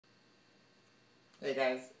Hey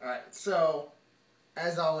guys, alright, so,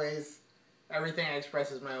 as always, everything I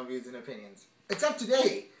express is my own views and opinions. Except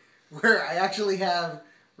today, where I actually have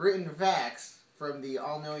written facts from the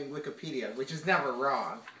all-knowing Wikipedia, which is never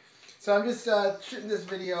wrong. So I'm just shooting this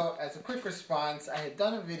video as a quick response. I had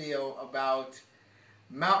done a video about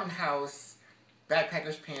Mountain House,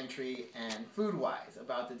 Backpacker's Pantry, and Food-Wise,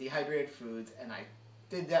 about the dehydrated foods, and I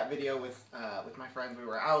did that video with my friends. We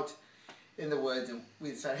were out in the woods and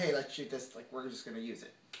we decided, hey, let's shoot this, like we're just going to use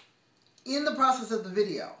it. In the process of the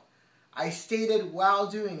video, I stated while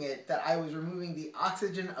doing it that I was removing the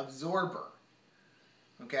oxygen absorber.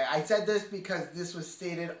 Okay, I said this because this was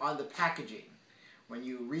stated on the packaging. When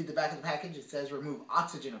you read the back of the package, it says remove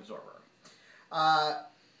oxygen absorber.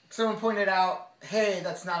 Someone pointed out, hey,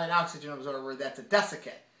 that's not an oxygen absorber, that's a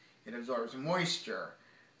desiccant. It absorbs moisture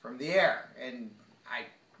from the air. And I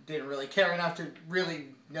didn't really care enough to really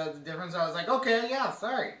know the difference. I was like, okay, yeah,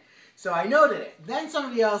 sorry. So I noted it. Then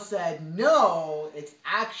somebody else said, no, it's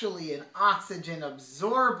actually an oxygen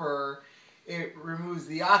absorber. It removes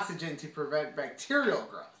the oxygen to prevent bacterial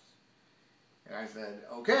growth. And I said,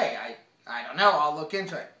 okay, I don't know, I'll look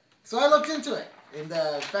into it. So I looked into it in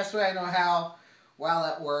the best way I know how, while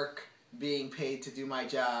at work, being paid to do my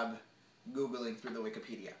job, Googling through the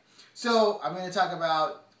Wikipedia. So I'm going to talk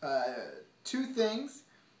about two things: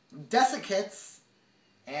 desiccants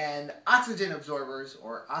and oxygen absorbers,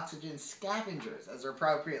 or oxygen scavengers, as they're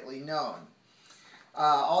appropriately known.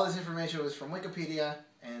 All this information was from Wikipedia,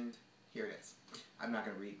 and here it is. I'm not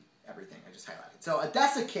going to read everything, I just highlighted. So a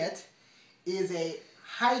desiccant is a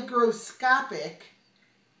hygroscopic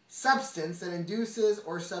substance that induces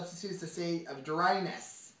or substitutes the state of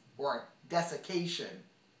dryness or desiccation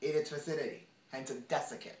in its vicinity, hence a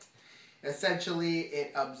desiccant. Essentially,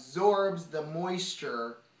 it absorbs the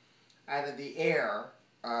moisture out of the air,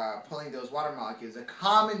 pulling those water molecules. A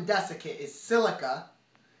common desiccant is silica,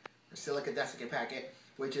 or silica desiccant packet,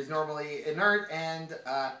 which is normally inert and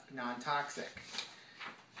non-toxic.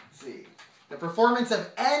 Let's see. The performance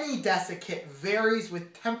of any desiccant varies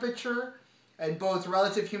with temperature and both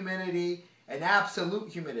relative humidity and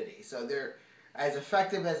absolute humidity. So they're as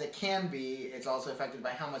effective as it can be. It's also affected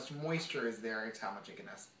by how much moisture is there. It's how much it can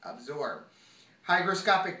absorb.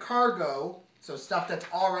 Hygroscopic cargo, so stuff that's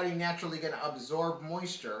already naturally going to absorb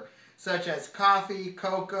moisture, such as coffee,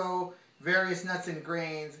 cocoa, various nuts and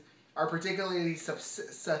grains, are particularly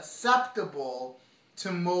susceptible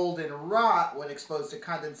to mold and rot when exposed to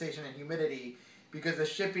condensation and humidity, because the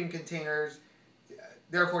shipping containers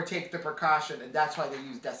therefore take the precaution, and that's why they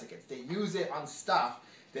use desiccants. They use it on stuff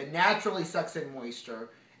that naturally sucks in moisture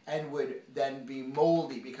and would then be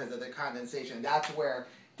moldy because of the condensation. That's where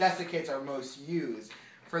desiccants are most used.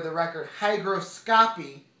 For the record,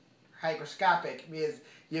 hygroscopic is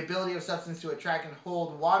the ability of a substance to attract and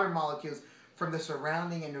hold water molecules from the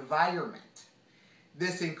surrounding environment.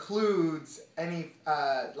 This includes any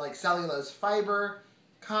like cellulose fiber,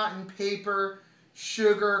 cotton, paper,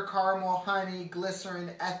 sugar, caramel, honey,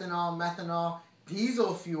 glycerin, ethanol, methanol,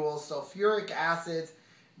 diesel fuel, sulfuric acids,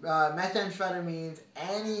 methamphetamines,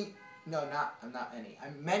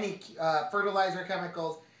 many fertilizer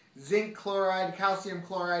chemicals, zinc chloride, calcium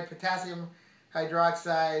chloride, potassium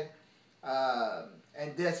hydroxide,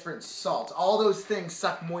 and different salts. All those things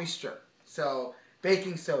suck moisture. So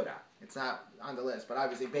baking soda, it's not on the list, but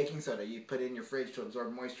obviously baking soda, you put it in your fridge to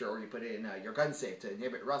absorb moisture, or you put it in your gun safe to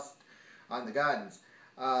inhibit rust on the guns.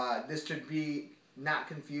 This should be not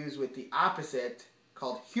confused with the opposite,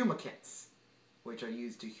 called humectants, which are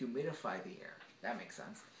used to humidify the air. That makes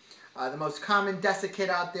sense. The most common desiccant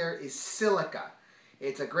out there is silica.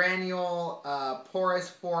 It's a granule, porous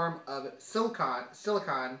form of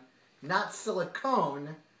silicon, not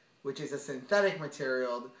silicone, which is a synthetic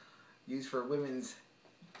material used for women's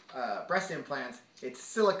breast implants. It's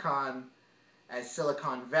silicon, as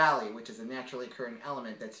Silicon Valley, which is a naturally occurring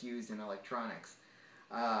element that's used in electronics.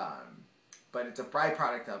 But it's a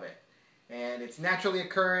byproduct of it. And it's naturally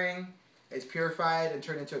occurring, it's purified and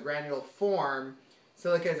turned into a granule form.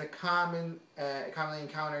 Silica is commonly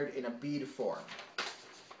encountered in a bead form.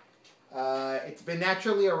 It's been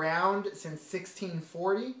naturally around since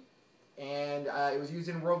 1640, and it was used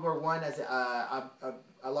in World War I as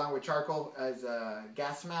along with charcoal as a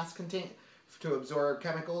gas mask to absorb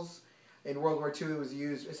chemicals. In World War II, it was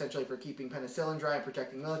used essentially for keeping penicillin dry and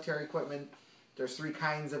protecting military equipment. There's 3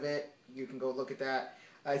 kinds of it. You can go look at that.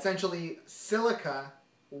 Essentially, silica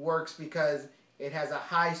works because it has a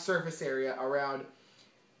high surface area, around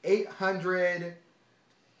 800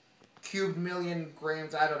 cube million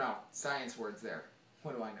grams. I don't know. Science words there.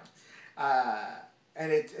 What do I know?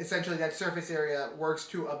 And it essentially, that surface area works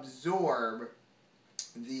to absorb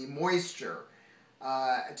the moisture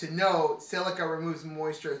To note, silica removes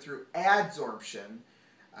moisture through adsorption,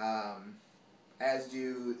 as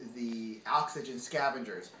do the oxygen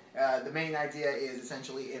scavengers. The main idea is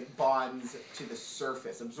essentially it bonds to the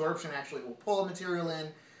surface. Absorption actually will pull a material in,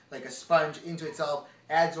 like a sponge, into itself.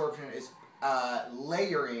 Adsorption is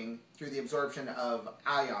layering through the absorption of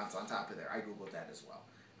ions on top of there. I googled that as well.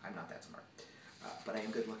 I'm not that smart, but I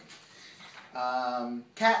am good looking.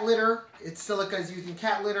 Cat litter. Silica is used in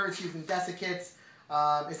cat litter. It's used in desiccants.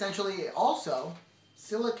 Essentially, also,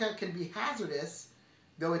 silica can be hazardous,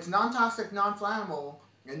 though it's non-toxic, non-flammable,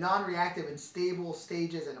 and non-reactive in stable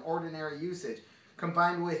stages and ordinary usage.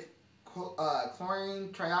 Combined with chlorine,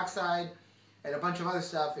 trioxide, and a bunch of other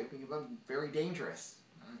stuff, it can become very dangerous.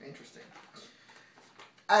 Interesting.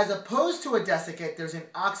 As opposed to a desiccant, there's an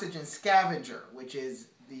oxygen scavenger, which is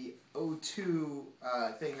the O2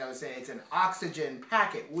 thing I was saying. It's an oxygen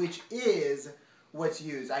packet, which is what's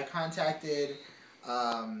used. I contacted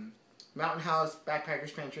Mountain House,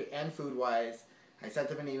 Backpackers Pantry, and Foodwise. I sent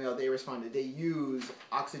them an email. They responded. They use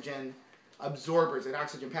oxygen absorbers, an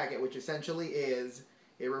oxygen packet, which essentially is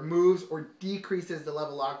it removes or decreases the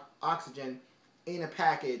level of oxygen in a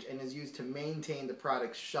package and is used to maintain the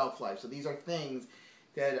product's shelf life. So these are things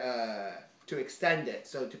that to extend it,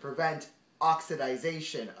 so to prevent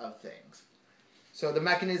oxidization of things. So the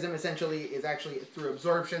mechanism essentially is actually through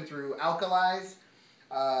absorption through alkalis,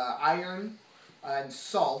 iron, and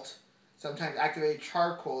salt. Sometimes activated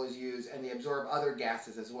charcoal is used, and they absorb other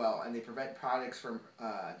gases as well, and they prevent products from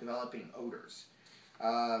developing odors.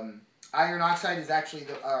 Iron oxide is actually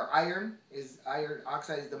iron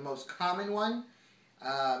oxide is the most common one,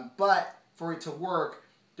 but for it to work,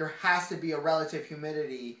 there has to be a relative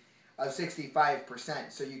humidity of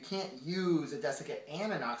 65%. So you can't use a desiccant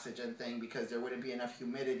and an oxygen thing because there wouldn't be enough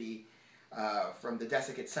humidity from the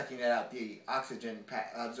desiccant sucking it out. The oxygen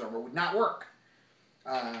absorber would not work.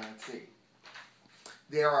 Let's see.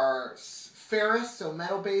 There are ferrous, so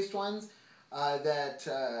metal-based ones, that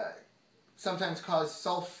sometimes cause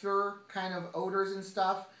sulfur kind of odors and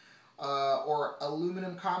stuff, or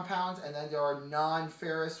aluminum compounds, and then there are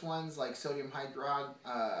non-ferrous ones like sodium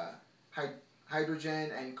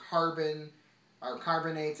hydrogen and carbon, or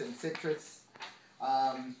carbonates and citrates.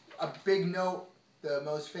 A big note, the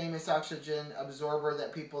most famous oxygen absorber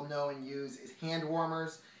that people know and use is hand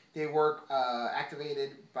warmers. They work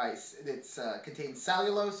activated by, contains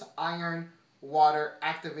cellulose, iron, water,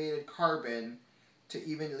 activated carbon to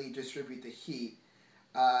evenly distribute the heat.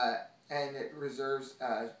 And it reserves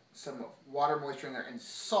some water moisture in there and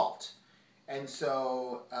salt. And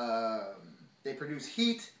so they produce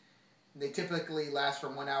heat. They typically last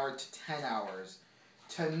from 1 hour to 10 hours.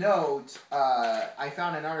 To note, I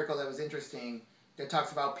found an article that was interesting that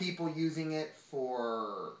talks about people using it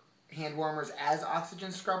for hand warmers as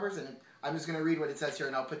oxygen scrubbers, and I'm just going to read what it says here,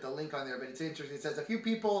 and I'll put the link on there, but it's interesting. It says, a few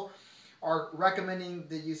people are recommending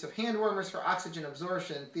the use of hand warmers for oxygen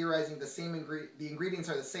absorption, theorizing the ingredients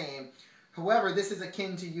are the same. However, this is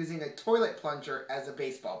akin to using a toilet plunger as a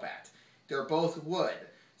baseball bat. They're both wood.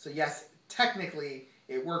 So yes, technically,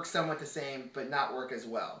 it works somewhat the same, but not work as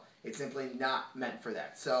well. It's simply not meant for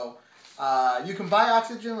that. So you can buy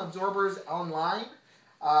oxygen absorbers online.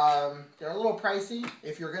 They're a little pricey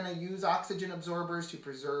if you're going to use oxygen absorbers to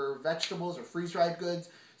preserve vegetables or freeze-dried goods.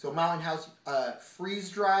 So Mountain House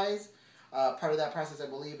freeze dries. Part of that process, I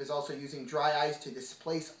believe, is also using dry ice to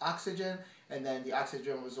displace oxygen, and then the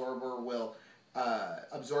oxygen absorber will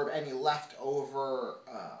absorb any leftover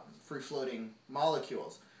free-floating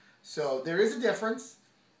molecules. So there is a difference.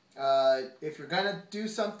 If you're going to do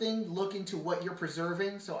something, look into what you're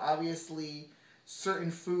preserving. So obviously,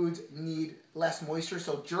 certain foods need less moisture.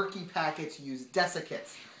 So jerky packets use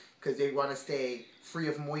desiccants because they want to stay free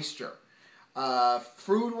of moisture.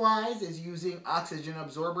 Food-wise is using oxygen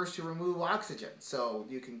absorbers to remove oxygen. So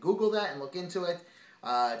you can Google that and look into it.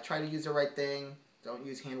 Try to use the right thing. Don't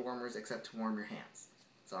use hand warmers except to warm your hands.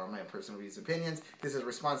 That's all my personal views and opinions. This is a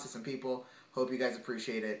response to some people. Hope you guys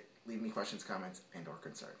appreciate it. Leave me questions, comments, and or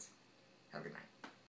concerns. Have a good night.